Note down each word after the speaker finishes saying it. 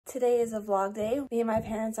Today is a vlog day. Me and my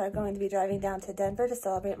parents are going to be driving down to Denver to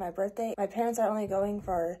celebrate my birthday. My parents are only going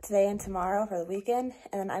for today and tomorrow for the weekend,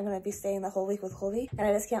 and then I'm going to be staying the whole week with Colby. And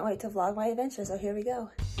I just can't wait to vlog my adventure, so here we go.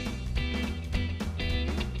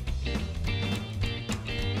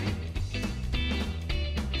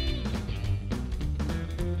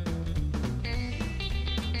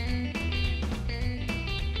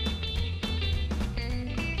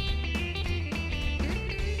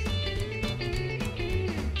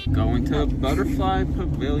 Going to Butterfly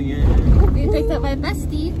Pavilion. We picked up my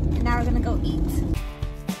bestie, and now we're gonna go eat.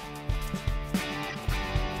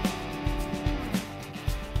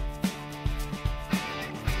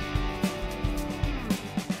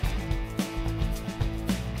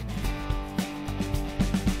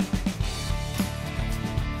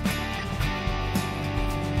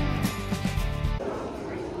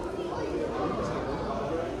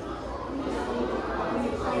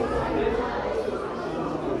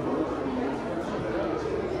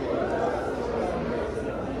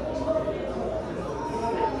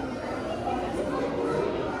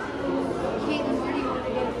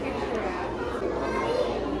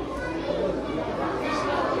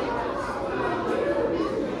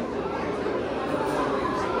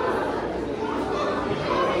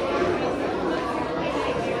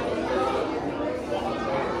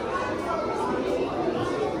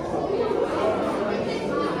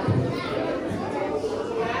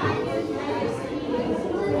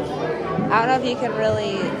 I don't know if you can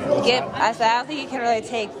really I said, I don't think you can really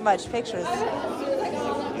take much pictures.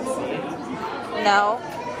 No?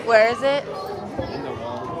 Where is it? In the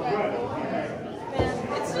wall.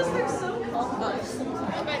 It's just like so close.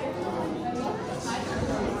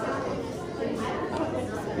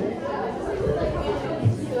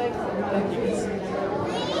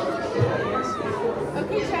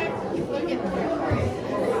 Okay, Chad. Look at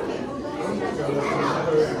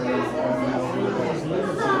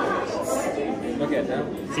Look at them.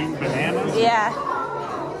 Eating bananas? Yeah.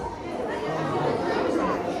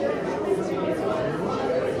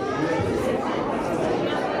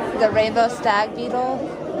 The rainbow stag beetle.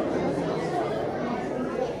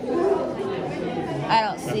 I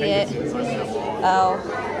don't see it. Oh.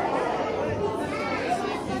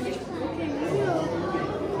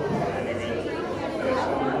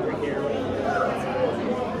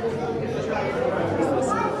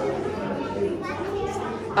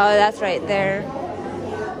 Oh, that's right there.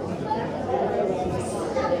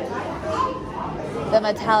 The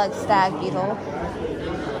metallic stag beetle.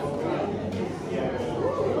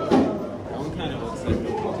 That one kind of looks like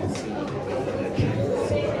the one you see.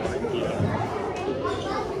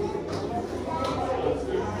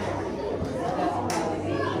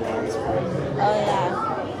 Oh yeah.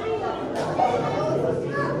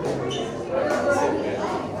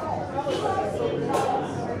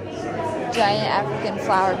 Giant African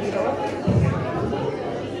flower beetle.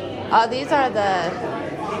 Oh, these are the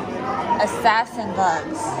assassin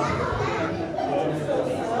bugs.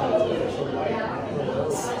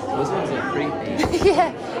 Those ones are creepy.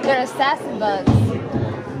 Yeah, they're assassin bugs.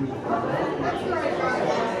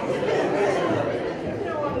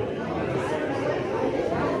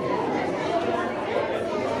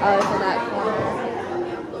 Oh, it's in that corner.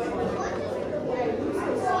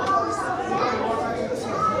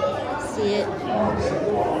 See it?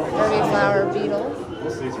 Dirty flower beetle.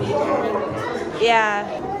 Yeah.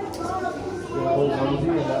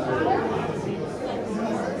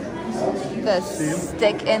 The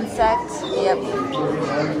stick insect. Yep.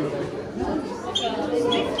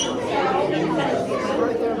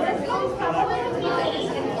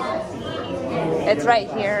 It's right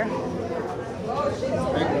here.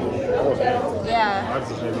 Yeah.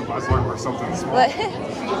 I was looking for something small.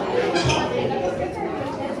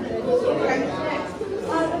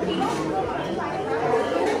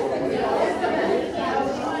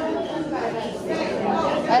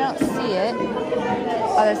 I don't see it.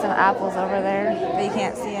 Oh, there's some apples over there, but you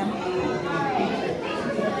can't see them.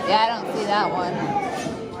 Yeah, I don't see that one.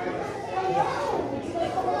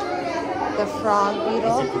 The frog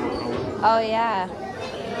beetle. Oh, yeah.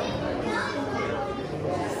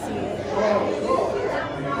 See it.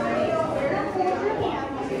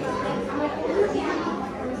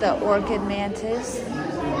 The orchid mantis.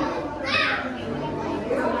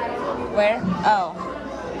 Where? Oh.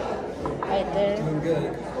 Right there. Doing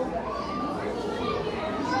good.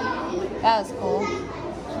 That was cool.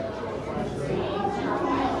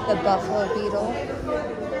 The buffalo beetle.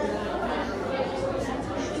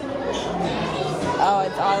 Oh,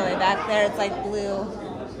 it's all the way back there. It's like blue.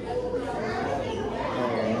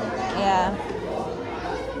 Yeah.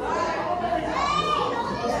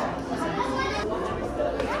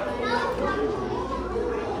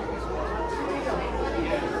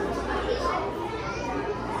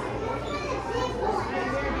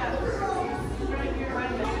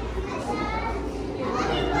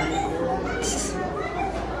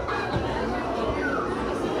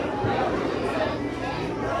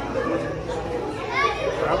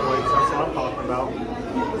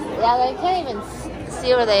 Yeah, they can't even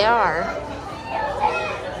see where they are.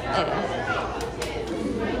 There.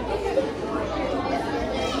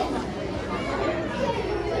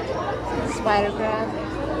 Spider crab.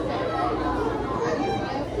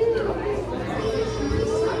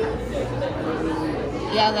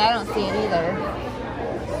 Yeah, I don't see it either.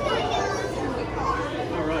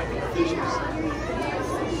 All right, fishes.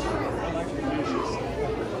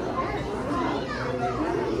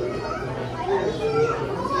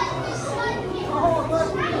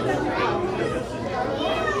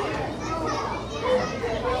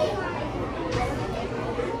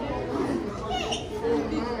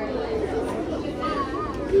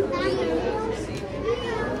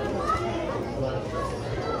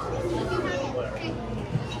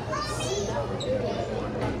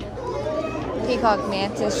 Peacock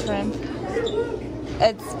mantis shrimp.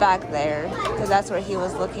 It's back there because that's where he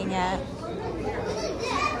was looking at.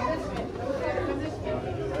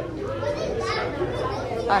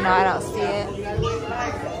 Oh no, I don't see it.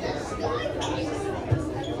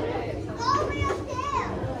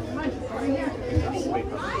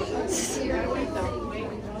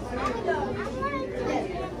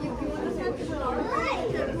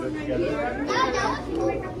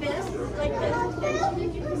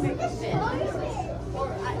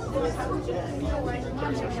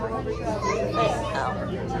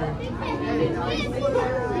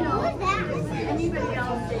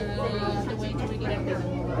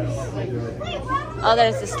 Oh,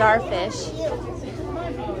 there's the starfish.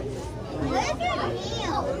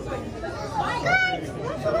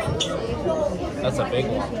 That's a big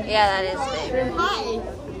one. Yeah, that is big. Hi.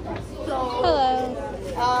 So, Hello.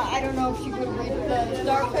 I don't know if you could read the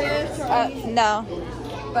starfish or anything, No.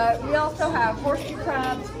 but we also have horseshoe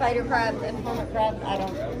crabs, spider crabs, and hermit crabs. I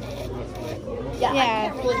don't. Yeah, Yeah. I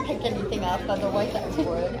can't really pick anything up, otherwise I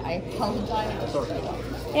would. I apologize.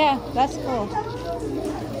 Yeah, that's cool.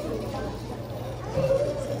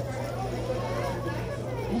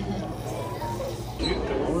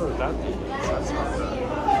 What that thing is? That's not the...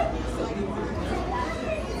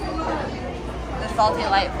 The salty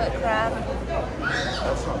lightfoot crab.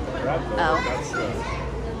 That's not the crab though. Oh. That's the...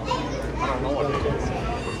 I don't know what it is.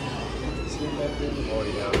 Oh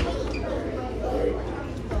yeah.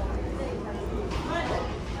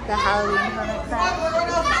 The Halloween hermit crab.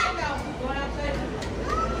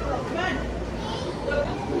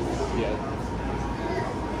 Yeah.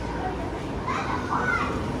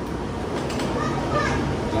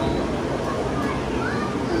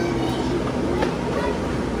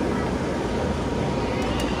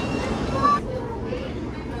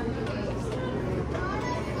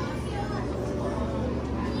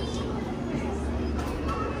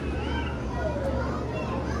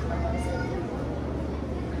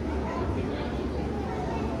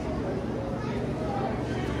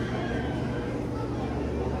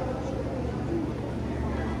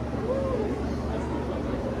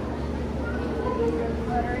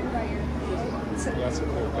 That's a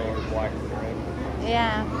cool thing, black thread.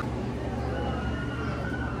 Yeah.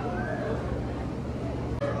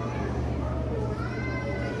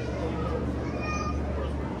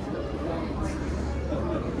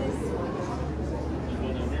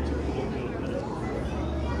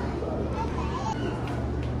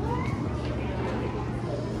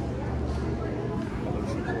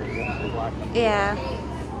 Yeah.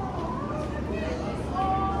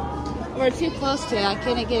 We're too close to it. I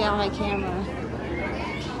couldn't get it on my camera.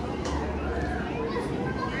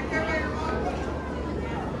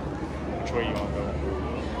 Which way you want to go?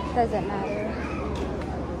 Doesn't matter.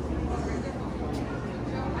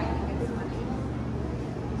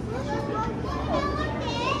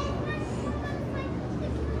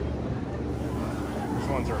 Which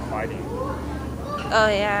ones are fighting? Oh,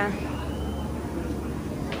 yeah.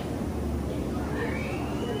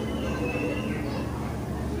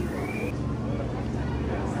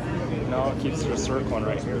 No, it keeps just circling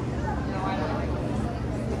right here.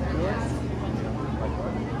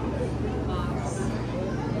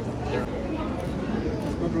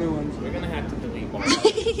 The blue ones. We're gonna have to delete one.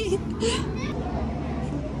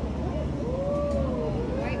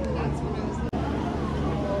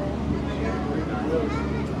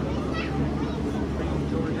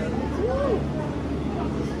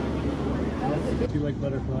 Do you like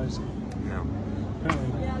butterflies? No.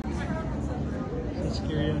 Apparently not. Does that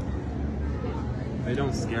scare you? They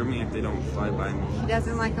don't scare me if they don't fly by me. He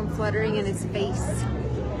doesn't like them fluttering in his face.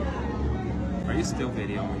 Are you still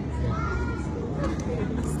videoing?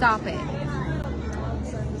 Stop it.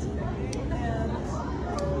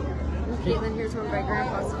 Caitlin, here's one by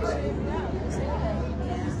Grandpa's foot.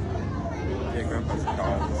 Yeah, Grandpa's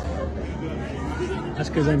dogs. That's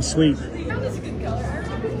because I'm sweet. Are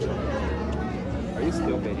you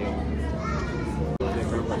still videoing? Yeah,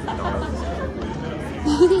 Grandpa's dogs.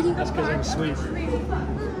 That's because I'm sweet.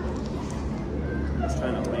 It's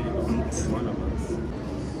trying to land on one of us.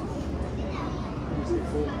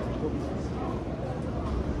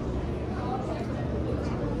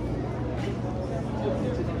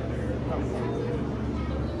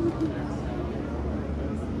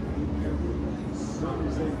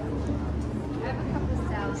 I have a couple of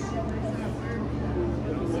salads. I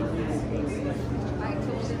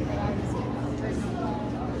told him that I was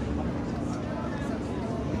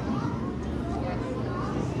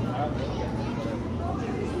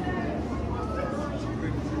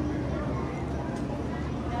drinking.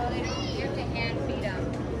 No, they don't. You have to hand feed them.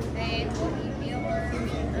 They will eat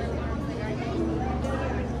mealworms.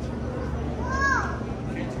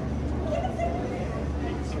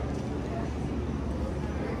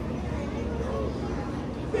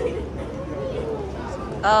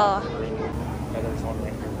 Oh, Yeah, there's one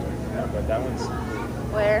right here. But that one's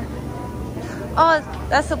where? Oh,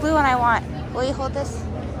 that's the blue one I want. Will you hold this?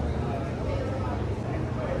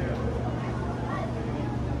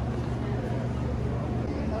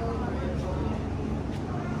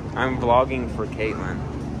 I'm vlogging for Caitlin.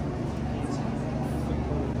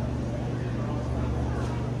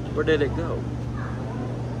 Where did it go?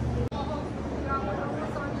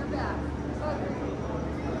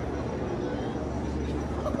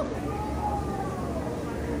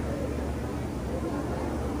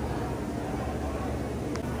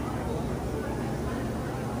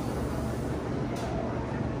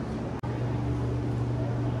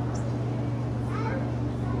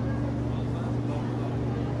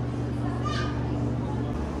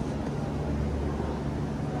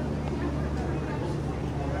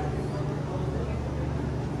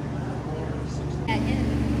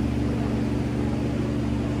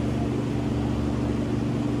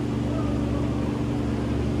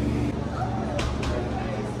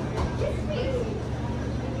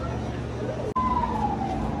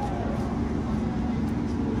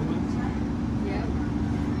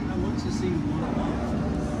 I want to see one.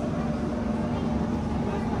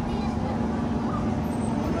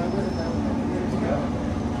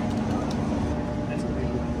 That's a big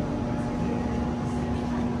one.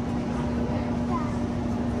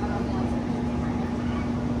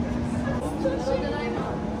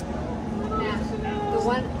 The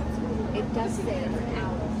one, it does say it's an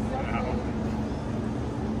owl.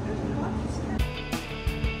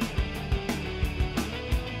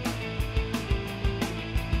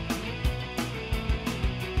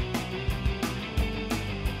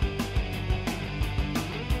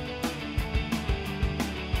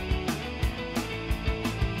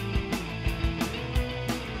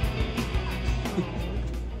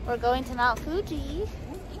 We're going to Mount Fugi.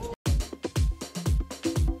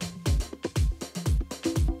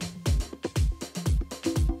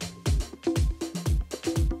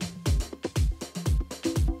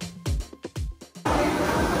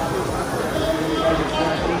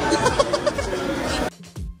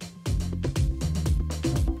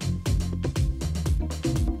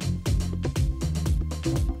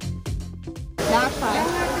 Not fun. You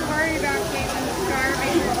don't have to worry about Caitlin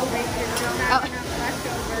starving this week because you'll have enough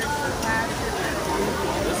leftovers for last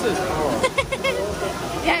This is hard.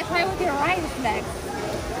 Yeah, try with your rice next.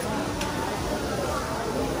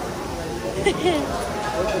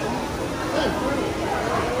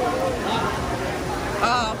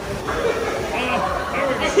 Oh.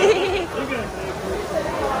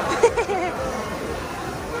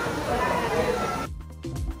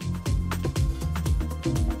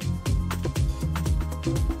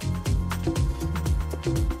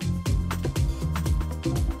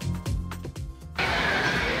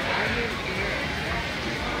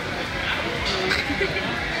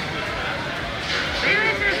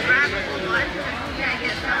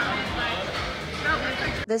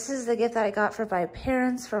 This is the gift that I got for my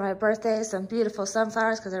parents for my birthday. Some beautiful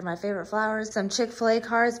sunflowers because they're my favorite flowers. Some Chick-fil-A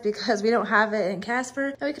cards because we don't have it in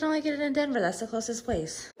Casper. And we can only get it in Denver. That's the closest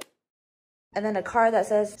place. And then a card that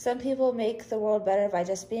says, some people make the world better by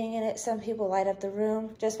just being in it. Some people light up the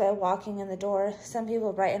room just by walking in the door. Some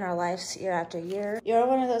people brighten our lives year after year. You're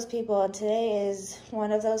one of those people, and today is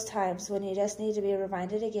one of those times when you just need to be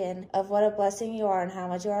reminded again of what a blessing you are and how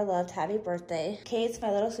much you are loved. Happy birthday. Kate's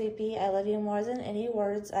my little sweetie. I love you more than any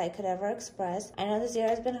words I could ever express. I know this year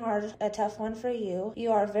has been hard, a tough one for you.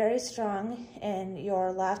 You are very strong and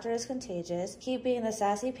your laughter is contagious. Keep being the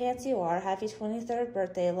sassy pants you are. Happy 23rd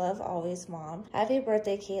birthday. Love, always, Mom. Mom. Happy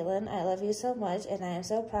birthday, Caitlin. I love you so much, and I am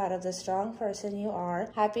so proud of the strong person you are.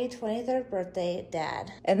 Happy 23rd birthday,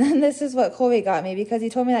 Dad. And then this is what Colby got me, because he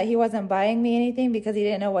told me that he wasn't buying me anything because he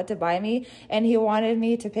didn't know what to buy me, and he wanted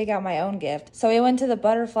me to pick out my own gift. So we went to the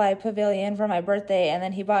Butterfly Pavilion for my birthday, and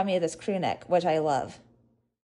then he bought me this crew neck, which I love.